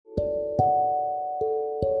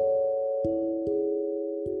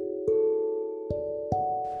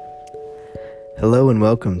Hello and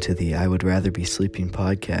welcome to the I Would Rather Be Sleeping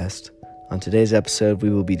podcast. On today's episode, we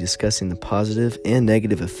will be discussing the positive and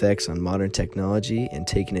negative effects on modern technology and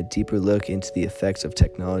taking a deeper look into the effects of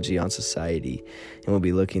technology on society, and we'll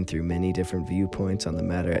be looking through many different viewpoints on the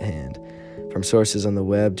matter at hand, from sources on the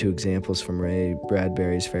web to examples from Ray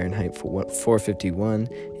Bradbury's Fahrenheit 451,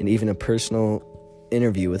 and even a personal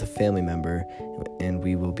interview with a family member, and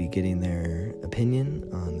we will be getting their opinion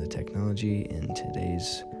on the technology in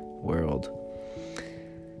today's world.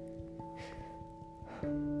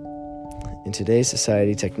 In today's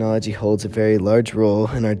society, technology holds a very large role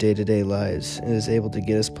in our day-to-day lives. It is able to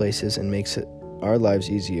get us places and makes our lives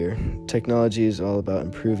easier. Technology is all about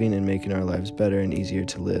improving and making our lives better and easier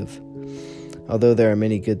to live. Although there are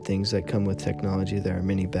many good things that come with technology, there are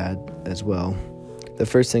many bad as well. The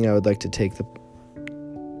first thing I would like to take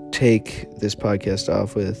this podcast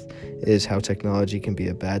off with is how technology can be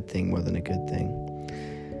a bad thing more than a good thing.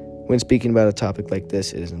 When speaking about a topic like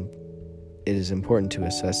this, it is important to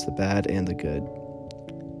assess the bad and the good.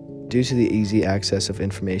 Due to the easy access of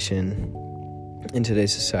information in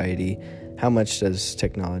today's society, how much does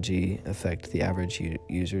technology affect the average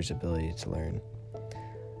user's ability to learn?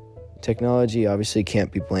 Technology obviously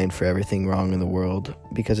can't be blamed for everything wrong in the world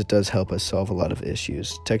because it does help us solve a lot of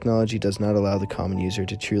issues. Technology does not allow the common user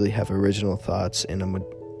to truly have original thoughts in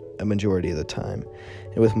a majority of the time.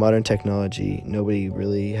 And with modern technology, nobody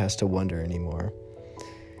really has to wonder anymore.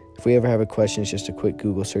 If we ever have a question, it's just a quick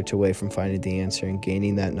Google search away from finding the answer and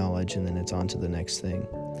gaining that knowledge, and then it's on to the next thing.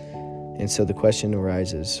 And so the question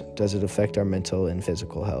arises, does it affect our mental and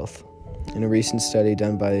physical health? In a recent study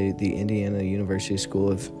done by the Indiana University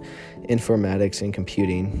School of Informatics and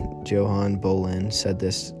Computing, Johan Bolin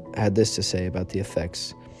had this to say about the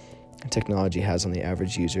effects technology has on the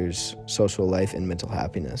average user's social life and mental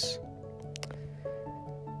happiness.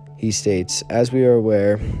 He states, as we are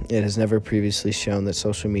aware, it has never previously shown that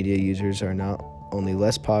social media users are not only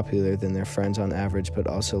less popular than their friends on average, but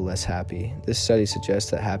also less happy. This study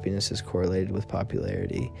suggests that happiness is correlated with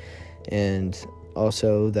popularity, and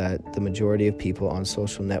also that the majority of people on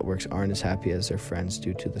social networks aren't as happy as their friends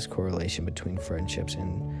due to this correlation between friendships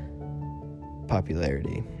and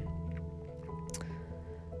popularity.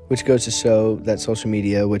 Which goes to show that social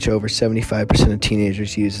media, which over 75% of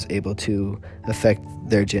teenagers use, is able to affect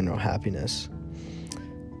their general happiness.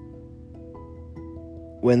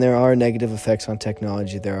 When there are negative effects on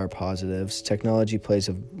technology, there are positives. Technology plays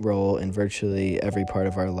a role in virtually every part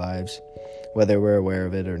of our lives, whether we're aware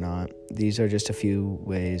of it or not. These are just a few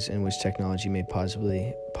ways in which technology may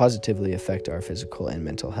positively affect our physical and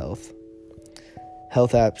mental health.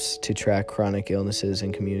 Health apps to track chronic illnesses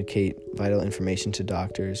and communicate vital information to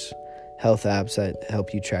doctors. Health apps that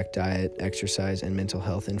help you track diet, exercise, and mental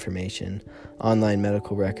health information. Online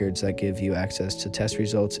medical records that give you access to test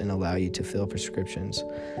results and allow you to fill prescriptions.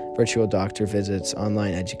 Virtual doctor visits,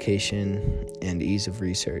 online education, and ease of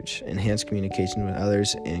research. Enhanced communication with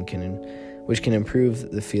others which can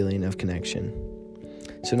improve the feeling of connection.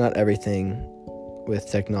 So not everything with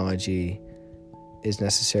technology is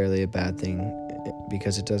necessarily a bad thing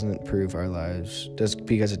because it does improve our lives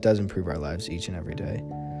each and every day.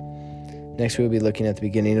 Next, we'll be looking at the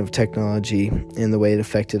beginning of technology and the way it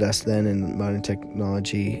affected us then and modern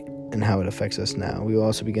technology and how it affects us now. We will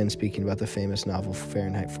also begin speaking about the famous novel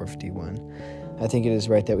Fahrenheit 451. I think it is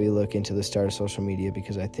right that we look into the start of social media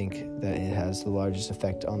because I think that it has the largest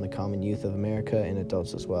effect on the common youth of America and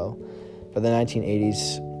adults as well. By the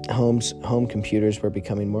 1980s, home computers were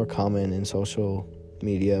becoming more common and social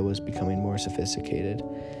media was becoming more sophisticated.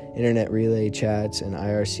 Internet relay chats and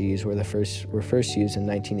IRCs were first used in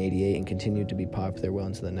 1988 and continued to be popular well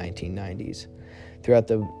into the 1990s. Throughout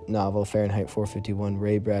the novel Fahrenheit 451,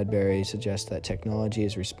 Ray Bradbury suggests that technology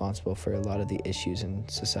is responsible for a lot of the issues in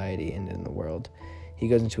society and in the world. He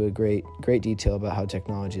goes into a great detail about how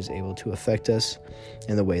technology is able to affect us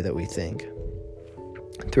and the way that we think.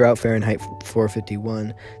 Throughout Fahrenheit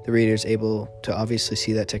 451, the reader is able to obviously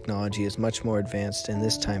see that technology is much more advanced in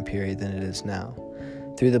this time period than it is now.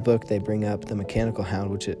 Through the book, they bring up the mechanical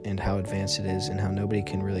hound and how advanced it is and how nobody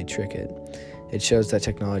can really trick it. It shows that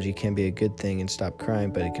technology can be a good thing and stop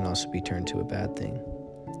crime, but it can also be turned to a bad thing.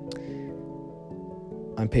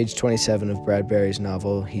 On page 27 of Bradbury's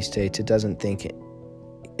novel, he states, it doesn't think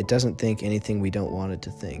anything we don't want it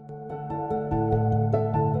to think.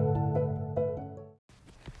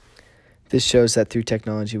 This shows that through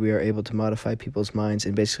technology, we are able to modify people's minds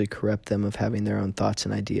and basically corrupt them of having their own thoughts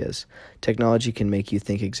and ideas. Technology can make you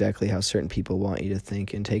think exactly how certain people want you to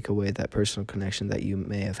think and take away that personal connection that you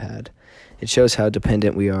may have had. It shows how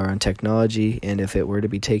dependent we are on technology, and if it were to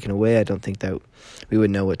be taken away, I don't think that we would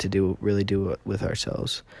know what to do with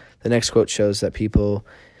ourselves. The next quote shows that people,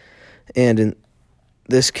 and in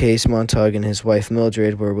this case, Montauk and his wife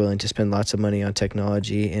Mildred, were willing to spend lots of money on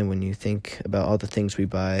technology. And when you think about all the things we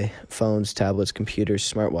buy, phones, tablets,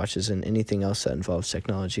 computers, smartwatches, and anything else that involves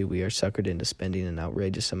technology, we are suckered into spending an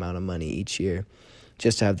outrageous amount of money each year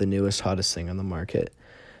just to have the newest, hottest thing on the market.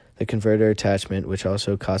 The converter attachment, which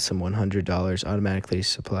also cost them $100, automatically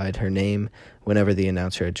supplied her name whenever the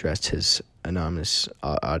announcer addressed his anonymous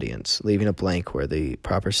audience, leaving a blank where the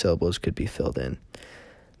proper syllables could be filled in.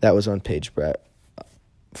 That was on page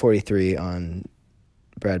 43 on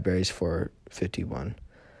Bradbury's 451.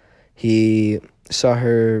 He saw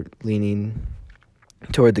her leaning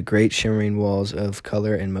toward the great shimmering walls of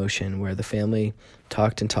color and motion where the family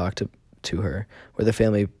talked to her, where the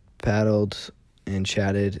family paddled and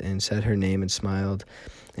chatted and said her name and smiled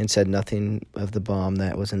and said nothing of the bomb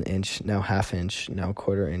that was an inch, now half inch, now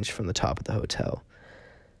quarter inch from the top of the hotel.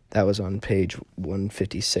 That was on page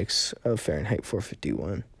 156 of Fahrenheit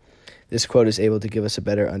 451. This quote is able to give us a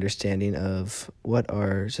better understanding of what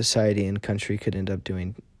our society and country could end up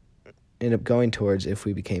going towards if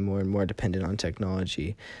we became more and more dependent on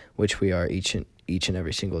technology, which we are each and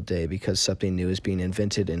every single day, because something new is being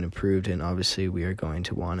invented and improved, and obviously we are going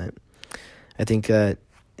to want it. I think that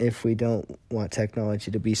if we don't want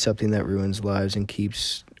technology to be something that ruins lives and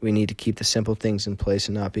we need to keep the simple things in place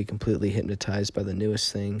and not be completely hypnotized by the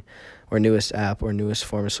newest thing or newest app or newest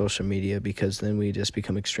form of social media, because then we just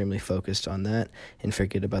become extremely focused on that and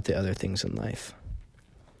forget about the other things in life.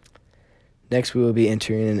 Next, we will be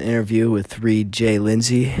entering an interview with Reed J.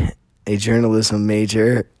 Lindsay, a journalism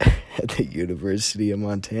major at the University of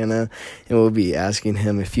Montana, and we'll be asking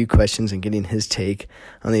him a few questions and getting his take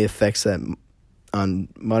on the effects that on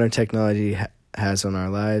modern technology has on our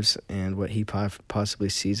lives and what he possibly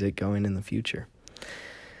sees it going in the future.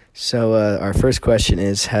 So our first question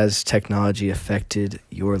is, has technology affected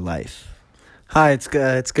your life? Hi, it's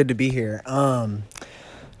good to be here.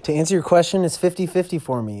 To answer your question, it's 50-50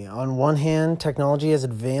 for me. On one hand, technology has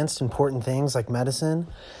advanced important things like medicine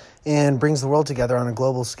and brings the world together on a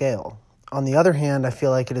global scale. On the other hand, I feel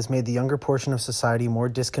like it has made the younger portion of society more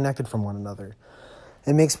disconnected from one another.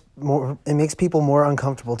 It makes people more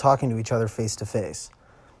uncomfortable talking to each other face to face.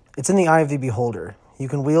 It's in the eye of the beholder. You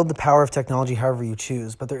can wield the power of technology however you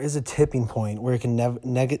choose, but there is a tipping point where it can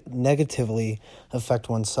negatively affect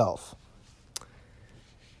oneself.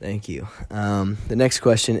 Thank you. The next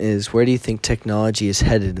question is, where do you think technology is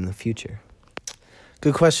headed in the future?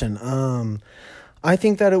 Good question. I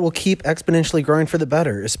think that it will keep exponentially growing for the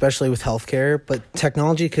better, especially with healthcare, but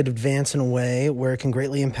technology could advance in a way where it can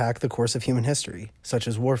greatly impact the course of human history, such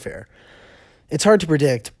as warfare. It's hard to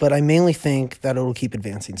predict, but I mainly think that it will keep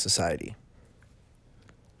advancing society.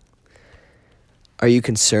 Are you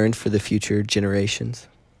concerned for the future generations?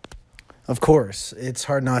 Of course, it's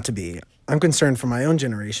hard not to be. I'm concerned for my own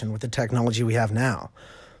generation with the technology we have now,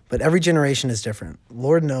 but every generation is different.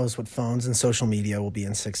 Lord knows what phones and social media will be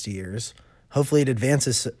in 60 years. Hopefully it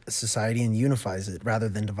advances society and unifies it rather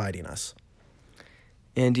than dividing us.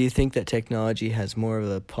 And do you think that technology has more of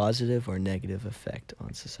a positive or negative effect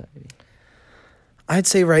on society? I'd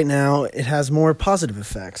say right now it has more positive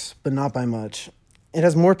effects, but not by much. It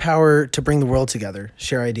has more power to bring the world together,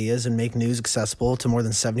 share ideas, and make news accessible to more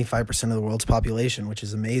than 75% of the world's population, which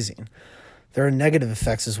is amazing. There are negative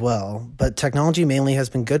effects as well, but technology mainly has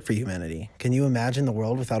been good for humanity. Can you imagine the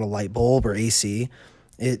world without a light bulb or AC?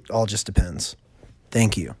 It all just depends.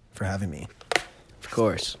 Thank you for having me. Of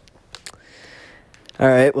course. All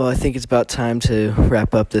right, well, I think it's about time to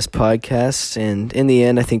wrap up this podcast. And in the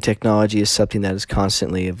end, I think technology is something that is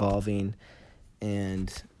constantly evolving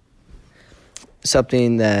and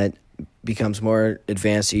something that becomes more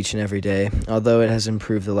advanced each and every day. Although it has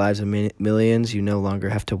improved the lives of millions, you no longer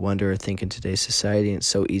have to wonder or think in today's society. And it's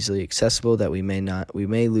so easily accessible that we may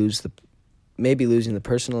be losing the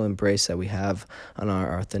personal embrace that we have on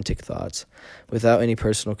our authentic thoughts. Without any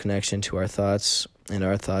personal connection to our thoughts, and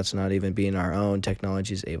our thoughts not even being our own,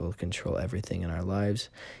 technology is able to control everything in our lives,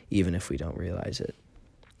 even if we don't realize it.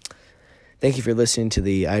 Thank you for listening to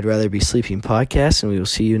the I'd Rather Be Sleeping podcast, and we will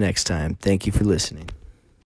see you next time. Thank you for listening.